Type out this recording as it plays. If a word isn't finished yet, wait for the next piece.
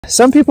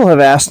Some people have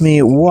asked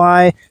me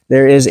why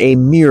there is a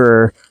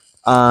mirror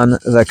on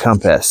the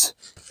compass.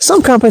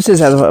 Some compasses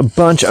have a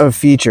bunch of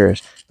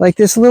features, like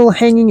this little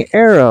hanging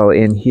arrow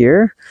in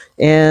here,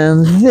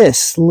 and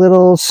this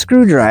little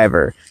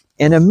screwdriver,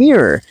 and a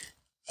mirror.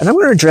 And I'm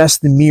going to address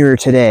the mirror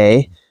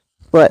today,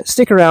 but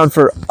stick around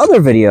for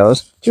other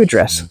videos to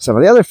address some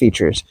of the other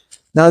features.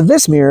 Now,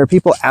 this mirror,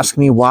 people ask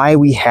me why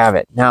we have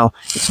it. Now,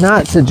 it's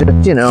not to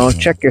just,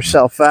 check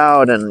yourself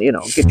out and,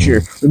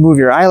 remove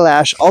your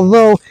eyelash,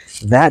 although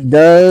that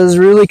does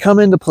really come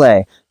into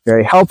play.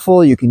 Very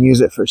helpful. You can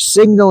use it for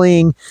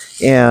signaling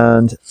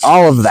and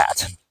all of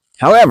that.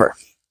 However,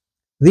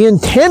 the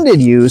intended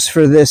use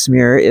for this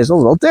mirror is a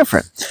little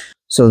different.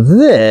 So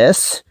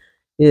this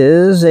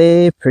is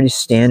a pretty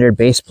standard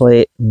base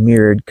plate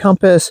mirrored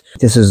compass.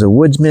 This is a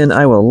Woodsman.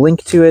 I will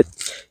link to it.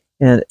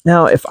 And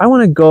now if I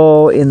want to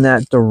go in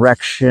that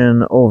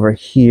direction over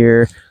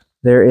here,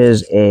 there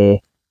is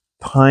a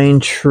pine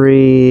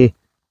tree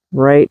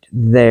right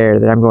there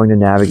that I'm going to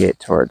navigate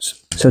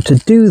towards. So to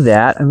do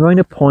that, I'm going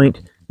to point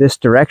this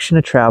direction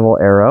of travel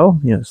arrow,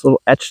 this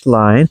little etched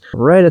line,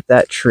 right at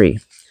that tree.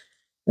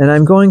 And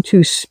I'm going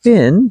to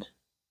spin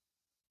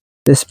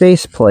this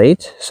base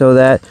plate so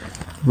that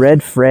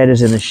red Fred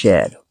is in the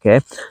shed, okay?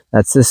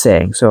 That's the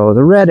saying. So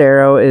the red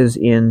arrow is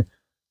in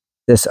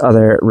this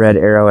other red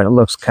arrow, and it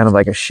looks kind of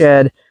like a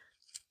shed.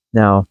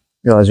 Now,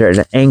 realize you're at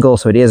an angle,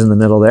 so it is in the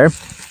middle there.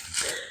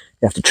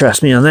 You have to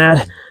trust me on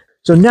that.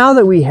 So now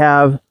that we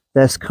have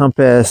this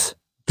compass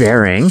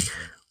bearing,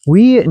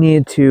 we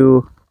need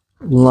to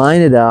line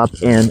it up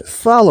and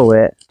follow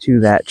it to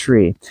that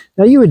tree.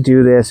 Now, you would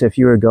do this if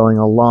you were going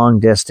a long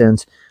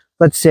distance.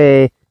 Let's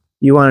say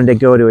you wanted to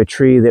go to a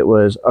tree that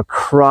was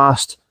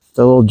across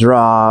the little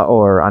draw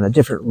or on a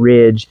different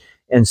ridge.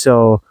 And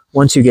so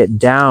once you get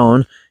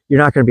down, you're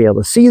not going to be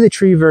able to see the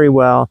tree very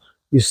well.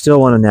 You still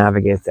want to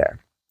navigate there.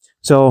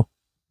 So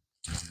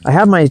I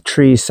have my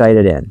tree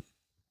sighted in.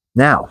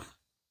 Now,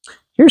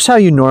 here's how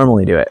you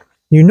normally do it.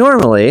 You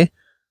normally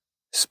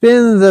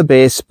spin the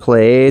base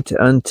plate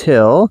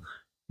until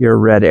your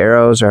red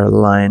arrows are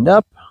lined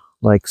up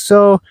like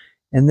so.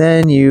 And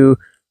then you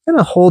kind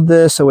of hold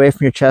this away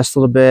from your chest a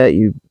little bit.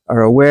 You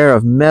are aware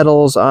of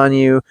metals on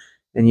you,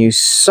 and you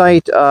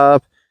sight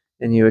up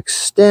and you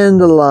extend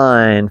the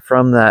line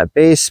from that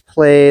base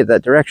plate,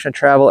 that direction of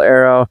travel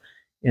arrow,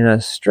 in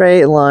a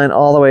straight line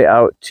all the way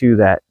out to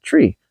that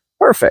tree.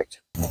 Perfect.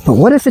 But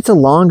what if it's a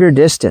longer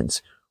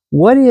distance?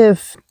 What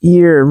if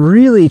you're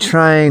really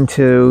trying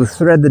to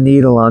thread the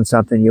needle on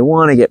something? You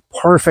want to get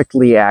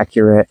perfectly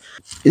accurate.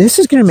 This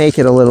is going to make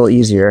it a little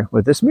easier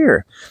with this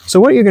mirror. So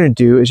what you're going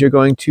to do is you're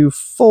going to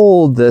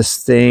fold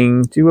this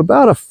thing to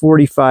about a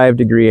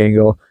 45-degree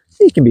angle.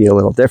 It can be a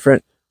little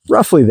different,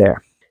 roughly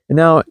there. And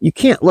now you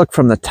can't look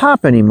from the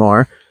top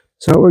anymore.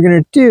 So what we're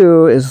going to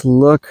do is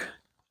look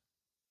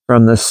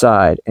from the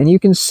side. And you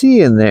can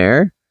see in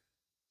there,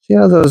 see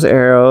how those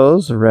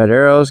arrows, the red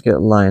arrows, get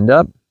lined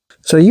up?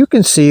 So you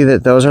can see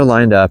that those are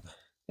lined up,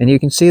 and you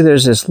can see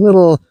there's this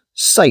little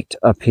sight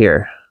up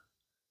here.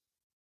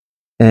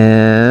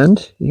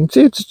 And you can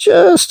see it's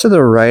just to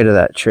the right of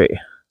that tree.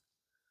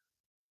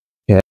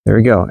 Okay, there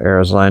we go.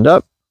 Arrows lined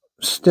up,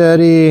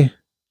 steady.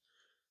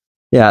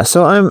 Yeah,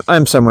 so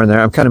I'm somewhere in there.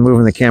 I'm kind of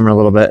moving the camera a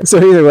little bit. So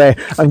either way,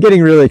 I'm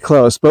getting really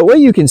close. But what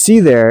you can see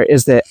there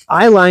is that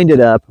I lined it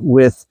up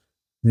with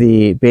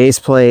the base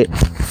plate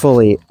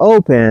fully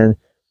open,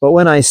 but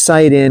when I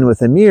sight in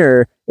with a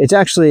mirror, it's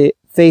actually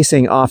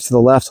facing off to the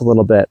left a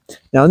little bit.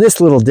 Now, in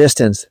this little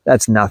distance,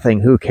 that's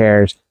nothing. Who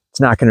cares? It's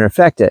not going to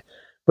affect it.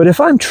 But if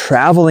I'm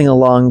traveling a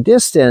long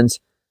distance,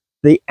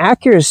 the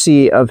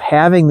accuracy of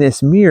having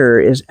this mirror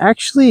is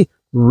actually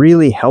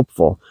really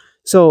helpful.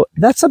 So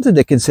that's something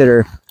to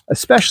consider,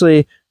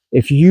 especially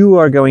if you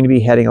are going to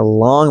be heading a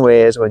long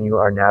ways when you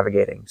are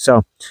navigating.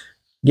 So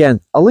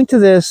again, I'll link to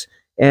this,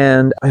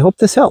 and I hope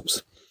this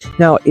helps.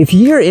 Now, if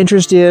you're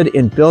interested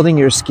in building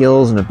your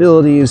skills and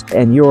abilities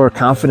and your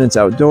confidence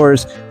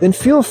outdoors, then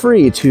feel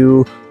free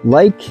to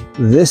like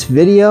this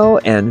video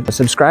and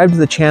subscribe to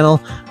the channel.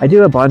 I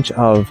do a bunch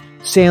of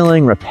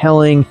sailing,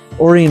 rappelling,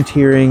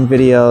 orienteering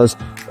videos,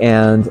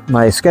 and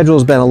my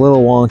schedule's been a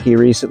little wonky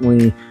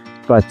recently,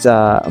 but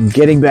I'm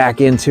getting back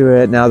into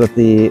it now that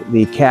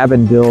the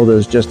cabin build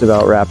is just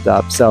about wrapped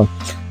up. So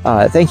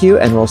thank you,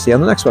 and we'll see you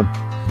on the next one.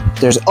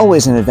 There's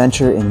always an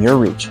adventure in your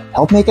reach.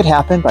 Help make it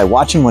happen by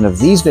watching one of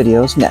these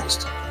videos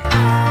next.